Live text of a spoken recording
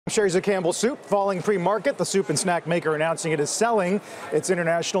Shares of Campbell Soup falling pre-market. The soup and snack maker announcing it is selling its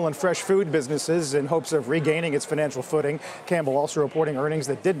international and fresh food businesses in hopes of regaining its financial footing. Campbell also reporting earnings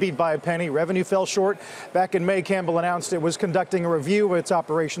that did beat by a penny. Revenue fell short. Back in May, Campbell announced it was conducting a review of its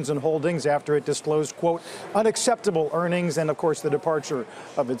operations and holdings after it disclosed, quote, unacceptable earnings and, of course, the departure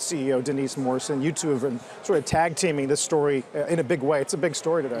of its CEO, Denise Morrison. You two have been sort of tag teaming this story in a big way. It's a big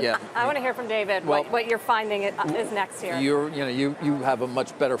story today. Yeah. I want to hear from David what you're finding is next here. You have a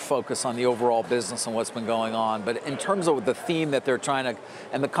much better focus on the overall business and what's been going on. But in terms of the theme that they're trying to,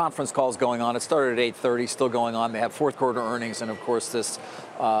 and the conference call is going on, it started at 8:30, still going on. They have fourth quarter earnings and, of course, this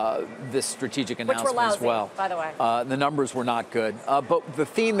strategic announcement lousy, as well. By the way. The numbers were not good. But the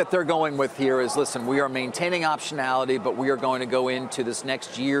theme that they're going with here is, listen, we are maintaining optionality, but we are going to go into this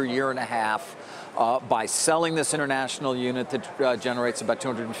next year and a half by selling this international unit that generates about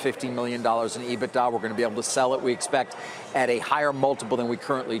 $250 million in EBITDA. We're going to be able to sell it, we expect, at a higher multiple than we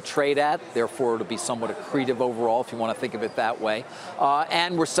currently trade at. Therefore, it'll be somewhat accretive overall, if you want to think of it that way.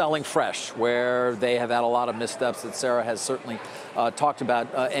 And we're selling fresh, where they have had a lot of missteps that Sarah has certainly talked about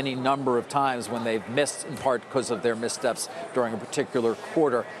any number of times when they've missed, in part because of their missteps during a particular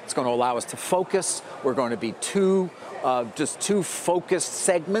quarter. It's going to allow us to focus. We're going to be just two focused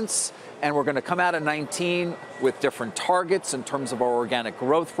segments. And we're going to come out of 19 with different targets in terms of our organic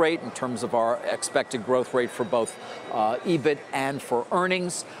growth rate, in terms of our expected growth rate for both EBIT and for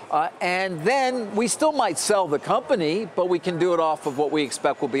earnings. And then we still might sell the company, but we can do it off of what we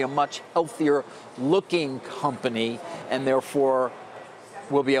expect will be a much healthier looking company, and therefore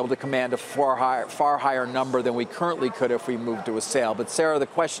we'll be able to command a far higher number than we currently could if we moved to a sale. But Sarah, the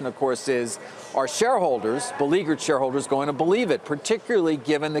question, of course, is, are shareholders, beleaguered shareholders, going to believe it, particularly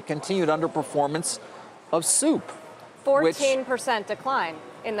given the continued underperformance of Soup? 14% decline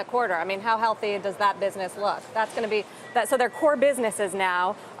in the quarter. I mean, how healthy does that business look? That's going to be that. So their core businesses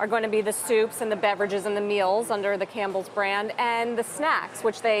now are going to be the soups and the beverages and the meals under the Campbell's brand, and the snacks,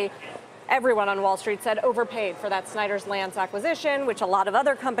 which everyone on Wall Street said overpaid for that Snyder's-Lance acquisition, which a lot of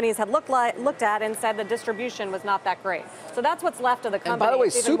other companies had looked at and said the distribution was not that great. So that's what's left of the company. And by the way,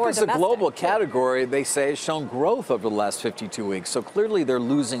 soup is a global too. Category, they say, has shown growth over the last 52 weeks. So clearly they're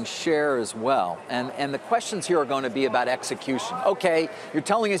losing share as well. And the questions here are going to be about execution. Okay, you're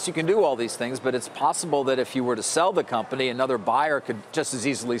telling us you can do all these things, but it's possible that if you were to sell the company, another buyer could just as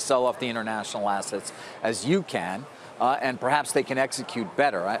easily sell off the international assets as you can. And perhaps they can execute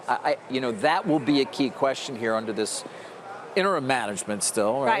better. That will be a key question here under this interim management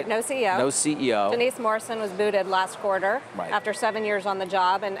still, right? Right, no CEO. No CEO. Denise Morrison was booted last quarter after 7 years on the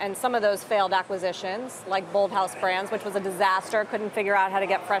job, and some of those failed acquisitions, like Bold House Brands, which was a disaster, couldn't figure out how to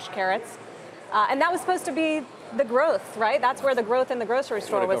get fresh carrots. And that was supposed to be the growth, right? That's where the growth in the grocery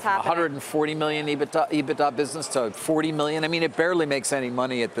store was happening. 140 million EBITDA business to 40 million. I mean, it barely makes any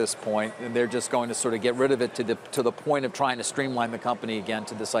money at this point, and they're just going to sort of get rid of it to the point of trying to streamline the company again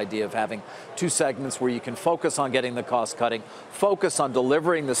to this idea of having two segments where you can focus on getting the cost cutting, focus on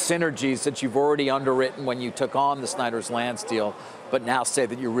delivering the synergies that you've already underwritten when you took on the Snyder's-Lance deal, but now say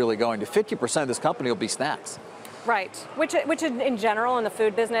that you're really going to 50% of this company will be snacks. Right, which in general in the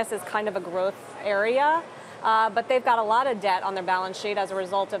food business is kind of a growth area. But they've got a lot of debt on their balance sheet as a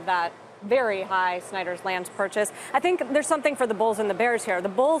result of that very high Snyder's-Lance purchase. I think there's something for the Bulls and the Bears here. The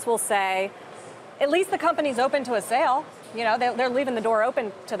Bulls will say, at least the company's open to a sale. You know, they're leaving the door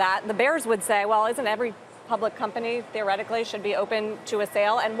open to that. The Bears would say, well, isn't every public company theoretically should be open to a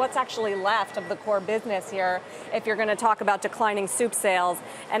sale? And what's actually left of the core business here if you're going to talk about declining soup sales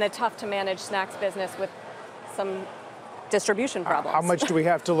and a tough-to-manage snacks business with some distribution problems? How much do we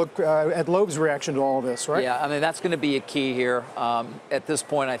have to look at Loeb's reaction to all this, right? Yeah, I mean, that's going to be a key here. At this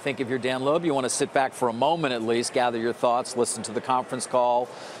point, I think if you're Dan Loeb, you want to sit back for a moment at least, gather your thoughts, listen to the conference call,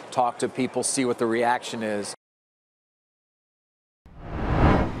 talk to people, see what the reaction is.